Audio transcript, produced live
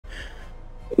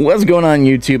What's going on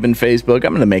YouTube and Facebook?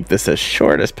 I'm going to make this as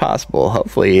short as possible.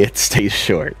 Hopefully it stays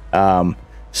short.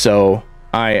 So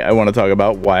I want to talk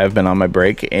about why I've been on my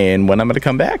break and when I'm going to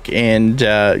come back, and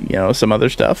you know, some other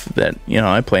stuff that, you know,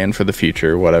 I plan for the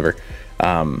future, whatever.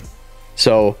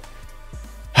 So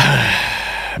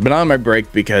I've been on my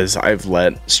break because I've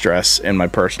let stress in my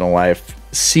personal life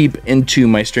seep into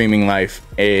my streaming life,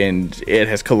 and it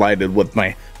has collided with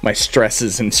my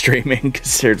stresses in streaming,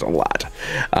 because there's a lot.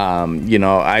 You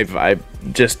know, I've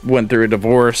just went through a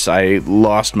divorce. I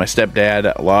lost my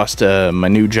stepdad, lost my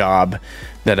new job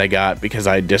that I got because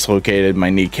I dislocated my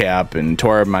kneecap and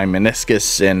tore my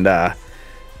meniscus, and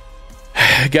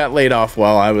got laid off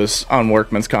while I was on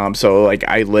workman's comp. So like,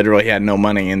 I literally had no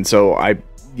money, and so I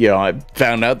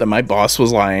found out that my boss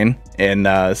was lying, and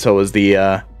so was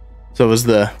the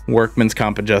workman's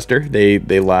comp adjuster. They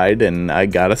lied, and I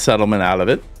got a settlement out of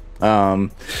it.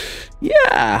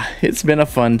 Yeah, it's been a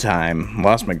fun time.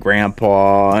 Lost my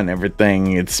grandpa and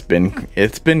everything. It's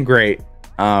been great.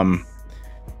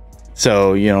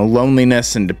 So, you know,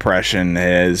 loneliness and depression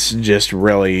has just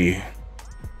really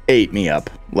ate me up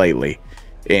lately.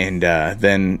 And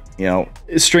then, you know,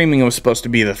 streaming was supposed to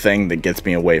be the thing that gets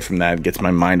me away from that, gets my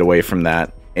mind away from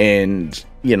that, and,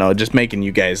 you know, just making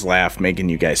you guys laugh, making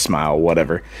you guys smile,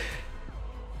 whatever.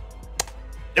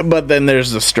 But then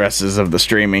there's the stresses of the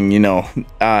streaming, you know,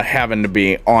 having to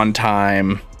be on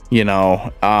time, you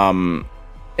know, and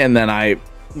then I,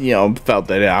 you know, felt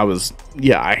that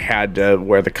I had to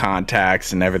wear the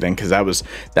contacts and everything, because that was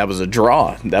a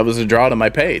draw. That was a draw to my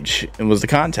page. It was the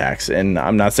contacts, and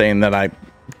I'm not saying that I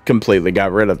completely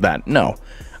got rid of that. No,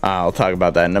 I'll talk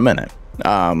about that in a minute.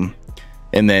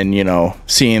 And then, you know,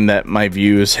 seeing that my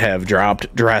views have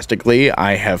dropped drastically,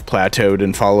 I have plateaued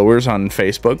in followers on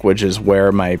Facebook, which is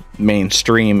where my main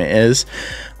stream is.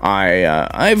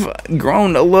 I've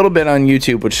grown a little bit on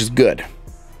YouTube, which is good.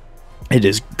 It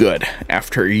is good.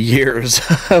 After years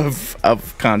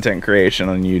of content creation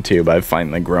on YouTube, I've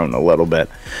finally grown a little bit.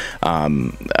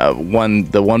 The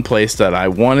one place that I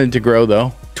wanted to grow,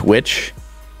 though, Twitch,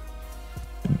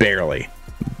 barely.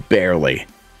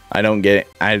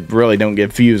 I really don't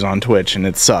get views on Twitch, and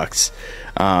it sucks.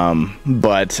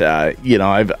 But you know,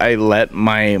 I let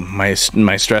my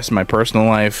stress in my personal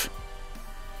life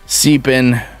seep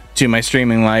in to my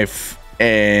streaming life,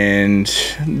 and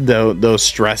those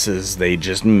stresses, they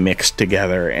just mixed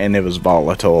together, and it was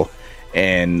volatile.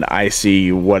 And I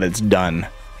see what it's done,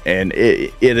 and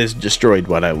it has destroyed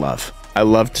what I love. I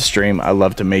love to stream. I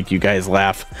love to make you guys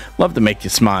laugh. Love to make you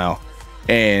smile.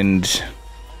 And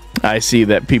I see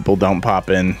that people don't pop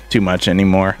in too much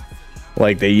anymore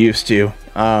like they used to.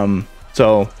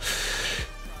 So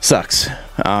sucks.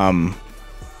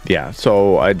 Yeah,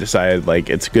 so I decided, like,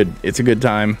 it's a good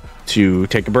time to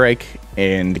take a break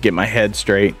and get my head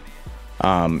straight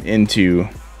into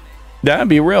that,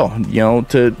 be real, you know,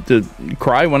 to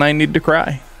cry when I need to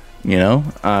cry, you know.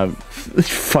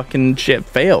 Fucking shit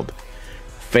failed,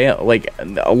 like,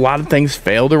 a lot of things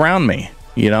failed around me,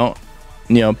 you know.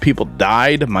 People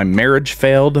died, my marriage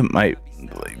failed,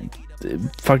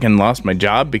 fucking lost my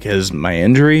job because my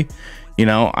injury, you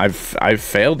know. I've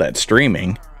failed at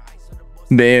streaming,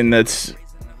 and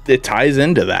it ties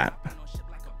into that,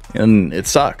 and it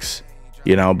sucks,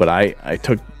 you know. But I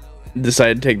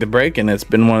decided to take the break, and it's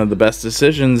been one of the best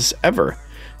decisions ever.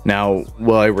 Now,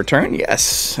 will I return?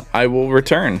 Yes, I will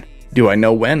return. Do I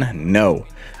know when? No.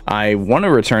 I want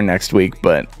to return next week,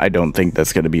 but I don't think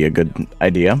that's going to be a good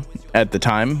idea at the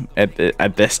time.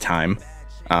 At this time,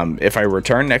 if I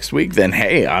return next week, then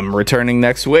hey, I'm returning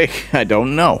next week. I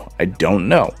don't know.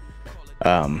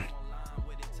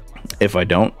 If I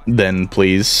don't, then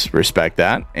please respect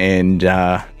that. And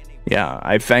yeah,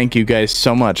 I thank you guys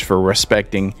so much for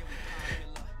respecting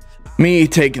me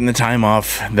taking the time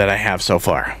off that I have so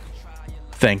far.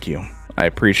 Thank you. I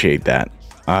appreciate that.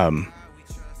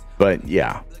 But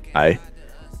yeah, I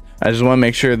just want to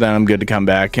make sure that I'm good to come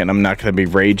back, and I'm not going to be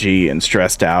ragey and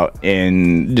stressed out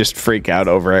and just freak out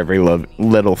over every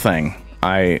little thing.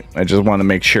 I just want to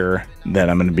make sure that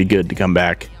I'm going to be good to come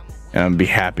back, and I'm going to be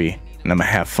happy, and I'm going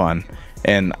to have fun.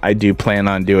 And I do plan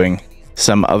on doing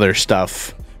some other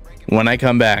stuff when I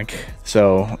come back,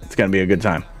 so it's going to be a good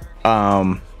time.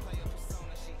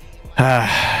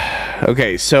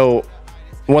 Okay, so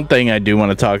one thing I do want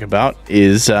to talk about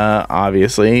is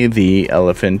obviously the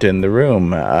elephant in the room.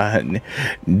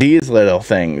 These little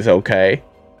things, okay?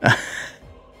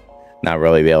 Not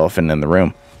really the elephant in the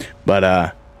room,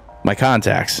 but my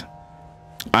contacts.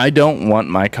 I don't want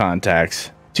my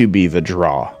contacts to be the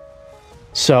draw.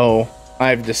 So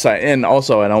I've decided, and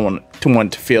also I don't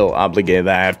want to feel obligated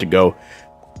that I have to go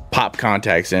pop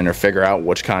contacts in or figure out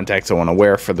which contacts I want to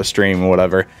wear for the stream or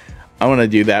whatever. I want to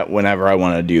do that whenever I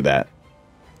want to do that.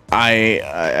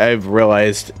 I've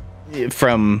realized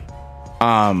from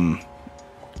I'll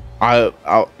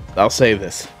say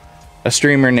this. A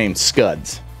streamer named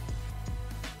Scuds.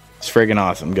 It's friggin'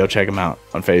 awesome. Go check him out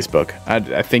on Facebook.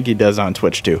 I think he does on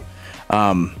Twitch too.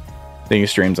 I think he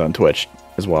streams on Twitch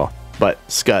as well. But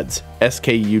Scuds,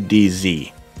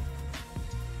 Skudz.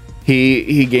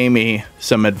 He gave me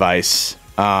some advice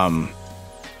that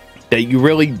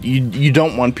you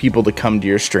don't want people to come to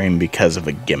your stream because of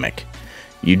a gimmick.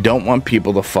 You don't want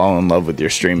people to fall in love with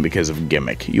your stream because of a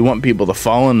gimmick. You want people to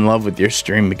fall in love with your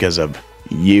stream because of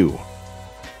you.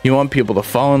 You want people to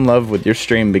fall in love with your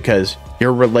stream because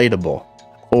you're relatable,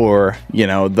 or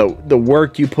the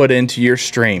work you put into your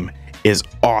stream is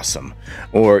awesome,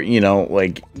 or even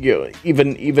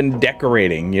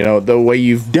decorating, the way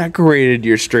you've decorated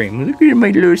your stream. Look at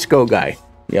my little skull guy.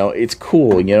 It's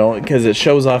cool, because it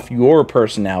shows off your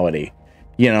personality.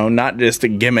 Not just a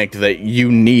gimmick that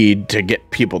you need to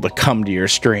get people to come to your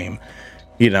stream.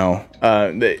 You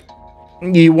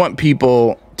want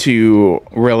people to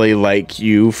really like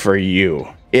you for you.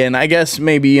 And I guess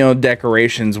maybe,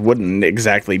 decorations wouldn't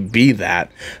exactly be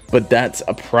that, but that's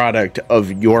a product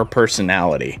of your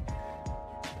personality.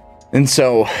 And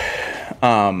so,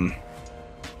 when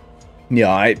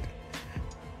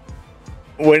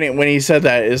he said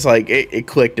that, it's like, it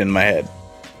clicked in my head.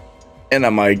 And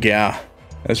I'm like, yeah,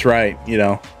 that's right,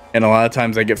 And a lot of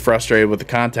times I get frustrated with the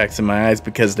contacts in my eyes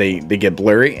because they get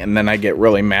blurry, and then I get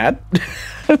really mad.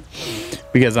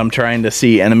 Because I'm trying to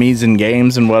see enemies in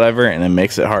games and whatever, and it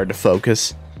makes it hard to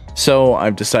focus. So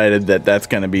I've decided that that's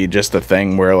going to be just a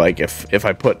thing where, like, if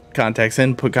I put contacts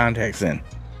in, put contacts in.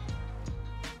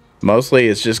 Mostly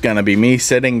it's just going to be me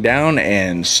sitting down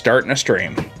and starting a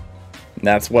stream.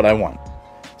 That's what I want.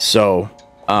 So,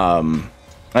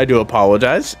 I do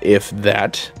apologize if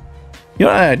that...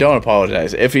 I don't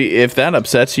apologize. If that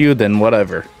upsets you, then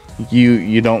whatever.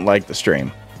 You don't like the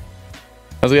stream.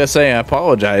 I was gonna say I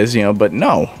apologize, but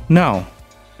no.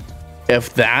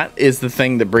 If that is the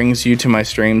thing that brings you to my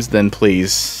streams, then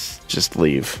please just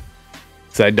leave.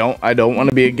 Because I don't want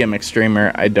to be a gimmick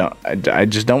streamer. I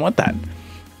just don't want that.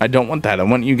 I don't want that. I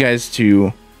want you guys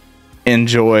to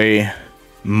enjoy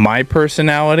my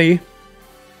personality.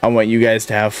 I want you guys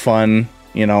to have fun,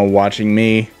 watching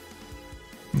me.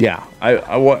 Yeah,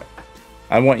 I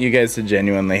want you guys to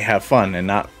genuinely have fun and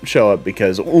not show up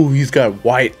because, oh, he's got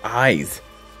white eyes.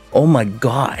 Oh my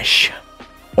gosh.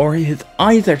 Or his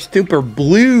eyes are super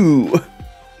blue.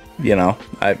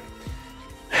 I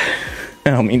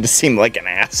don't mean to seem like an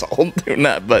asshole doing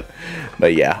that, but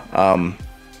yeah.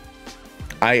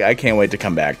 I can't wait to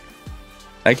come back.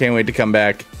 I can't wait to come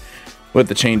back with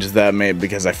the changes that I made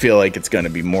because I feel like it's going to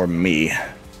be more me.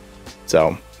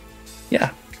 So,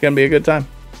 yeah, it's going to be a good time.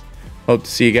 Hope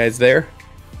to see you guys there.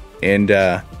 And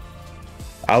I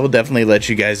will definitely let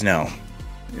you guys know.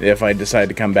 If I decide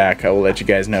to come back, I will let you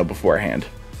guys know beforehand.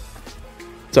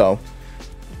 So,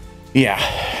 yeah.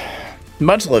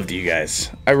 Much love to you guys.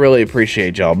 I really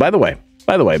appreciate y'all. By the way,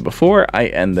 before I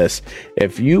end this,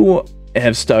 if you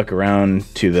have stuck around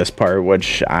to this part,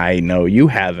 which I know you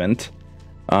haven't,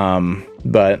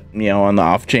 but, on the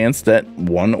off chance that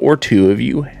one or two of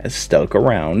you has stuck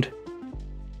around,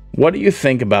 what do you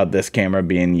think about this camera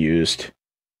being used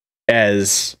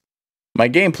as my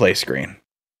gameplay screen?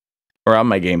 Or on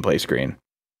my gameplay screen?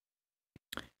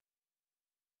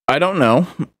 I don't know.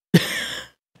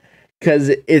 Because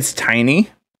it's tiny.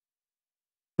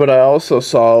 But I also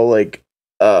saw,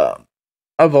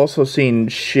 I've also seen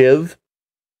Shiv,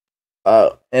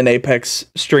 an Apex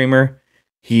streamer.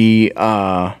 He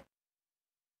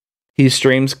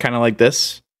streams kind of like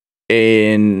this.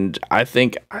 And I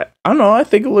think, I don't know, I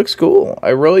think it looks cool. I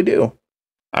really do.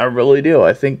 I really do.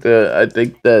 I think that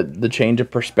the change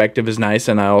of perspective is nice,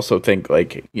 and I also think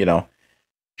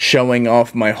showing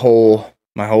off my whole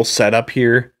setup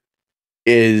here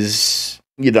is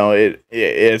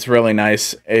it's really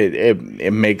nice.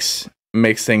 It makes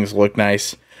things look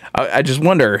nice. I just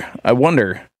wonder. I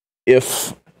wonder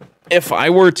if I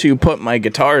were to put my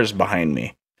guitars behind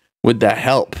me, would that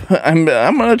help? I'm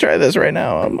gonna try this right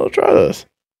now. I'm gonna try this.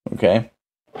 Okay.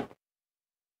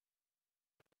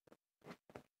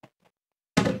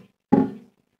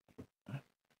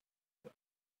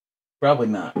 Probably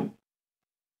not.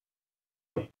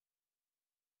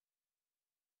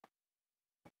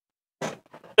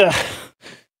 Ugh.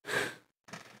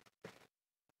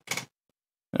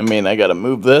 I mean, I gotta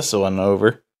move this one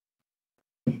over.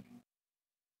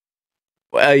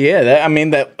 Well, yeah, that.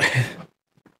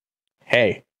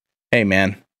 Hey,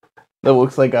 man. That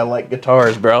looks like I like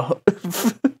guitars, bro.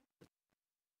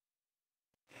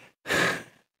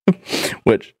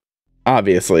 Which,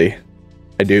 obviously,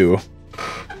 I do.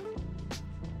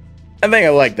 I think I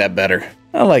like that better.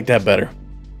 I like that better.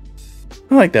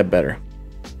 I like that better.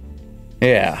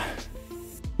 Yeah.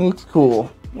 Looks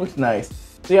cool. Looks nice.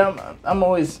 See, I'm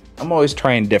always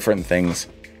trying different things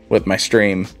with my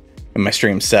stream and my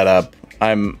stream setup.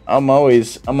 I'm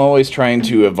always trying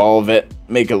to evolve it,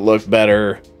 make it look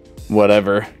better,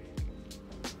 whatever.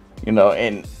 You know,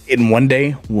 and in one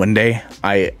day,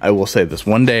 I will say this,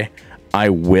 one day I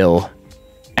will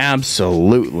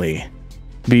absolutely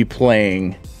be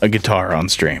playing a guitar on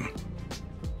stream.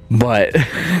 But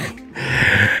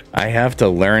I have to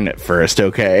learn it first,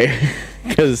 okay?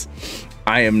 Because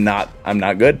I'm not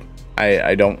good.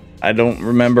 I don't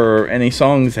remember any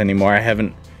songs anymore. I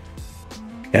haven't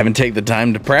taken the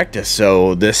time to practice.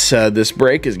 So this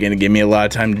break is going to give me a lot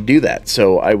of time to do that.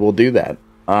 So I will do that.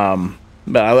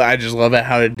 But I just love it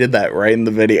how it did that right in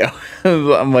the video.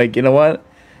 I'm like, you know what?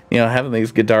 You know, having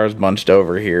these guitars bunched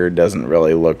over here doesn't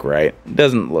really look right. It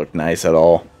doesn't look nice at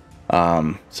all.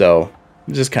 So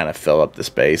just kind of fill up the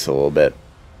space a little bit.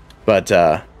 But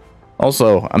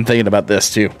also, I'm thinking about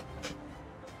this too.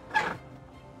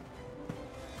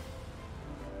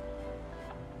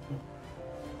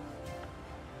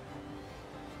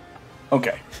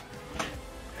 Okay.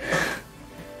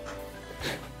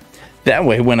 That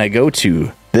way, when I go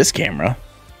to this camera,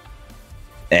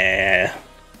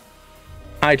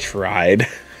 I tried.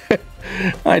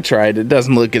 I tried. It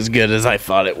doesn't look as good as I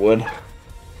thought it would.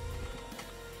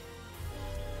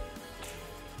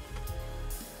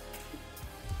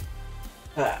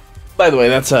 By the way,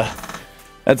 that's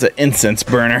an incense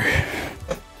burner.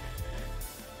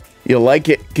 You'll like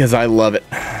it because I love it.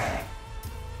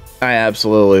 I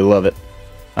absolutely love it.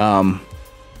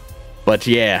 But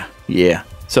yeah.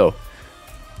 So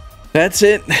that's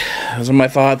it. Those are my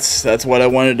thoughts. That's what I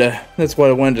wanted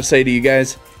to say to you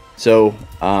guys. So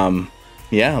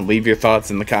yeah, leave your thoughts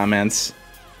in the comments.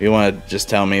 If you want to just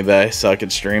tell me that I suck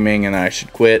at streaming and I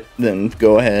should quit, then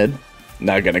go ahead.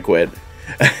 Not gonna quit.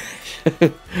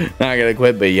 Not gonna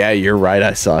quit, but yeah, you're right,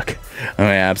 I suck.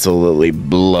 I absolutely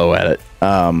blow at it.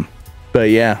 But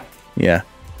yeah. You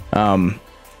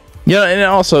know, and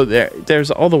also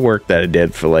there's all the work that I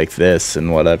did for like this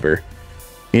and whatever.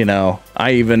 You know,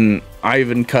 I even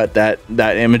cut that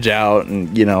image out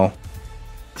and, you know,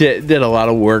 did a lot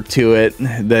of work to it.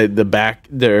 The back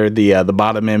there, the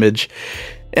bottom image,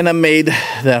 and I made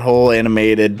that whole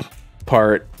animated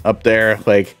part up there.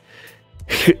 Like,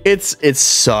 it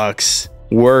sucks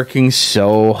working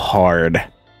so hard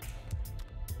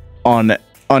on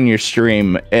your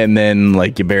stream and then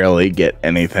like you barely get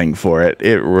anything for it.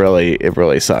 It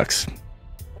really sucks.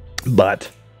 But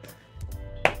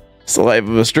it's the life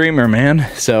of a streamer, man.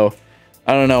 So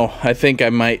I don't know. I think I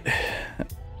might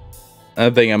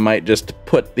just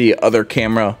put the other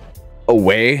camera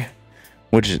away,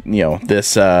 which is, you know,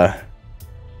 this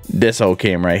whole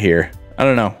camera right here. I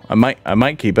don't know. I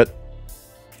might keep it.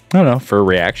 I don't know, for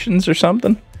reactions or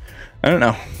something. I don't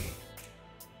know.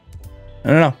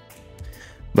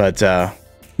 But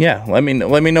yeah, let me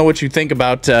know what you think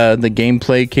about the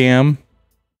gameplay cam,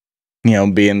 you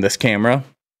know, being this camera.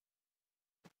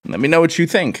 Let me know what you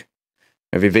think.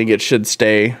 If you think it should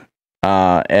stay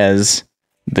as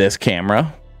this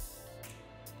camera.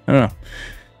 I don't know.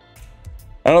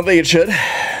 I don't think it should,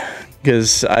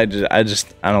 because I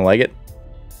don't like it.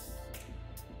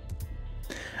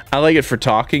 I like it for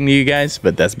talking to you guys,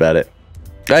 but that's about it.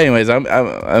 Anyways,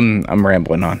 I'm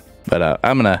rambling on, but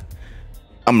I'm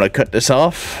gonna cut this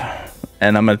off,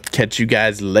 and I'm gonna catch you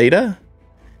guys later.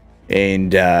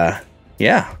 And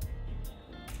yeah,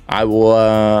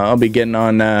 I'll be getting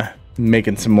on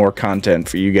making some more content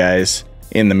for you guys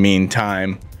in the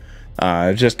meantime.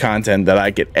 Just content that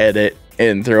I could edit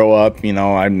and throw up. You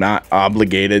know, I'm not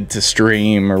obligated to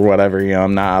stream or whatever. You know,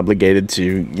 I'm not obligated to,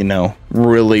 you know,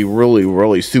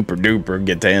 really super duper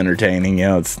get to entertaining. You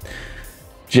know, it's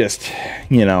just,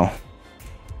 you know,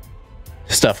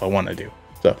 stuff I want to do.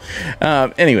 So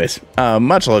anyways,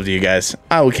 much love to you guys.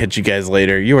 I will catch you guys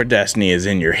later. Your destiny is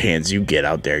in your hands. You get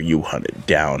out there, you hunt it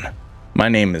down. My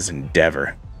name is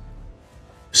Endeavor.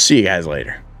 See you guys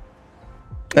later.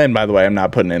 And by the way, I'm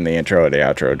not putting in the intro or the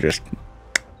outro. Just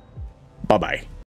bye-bye.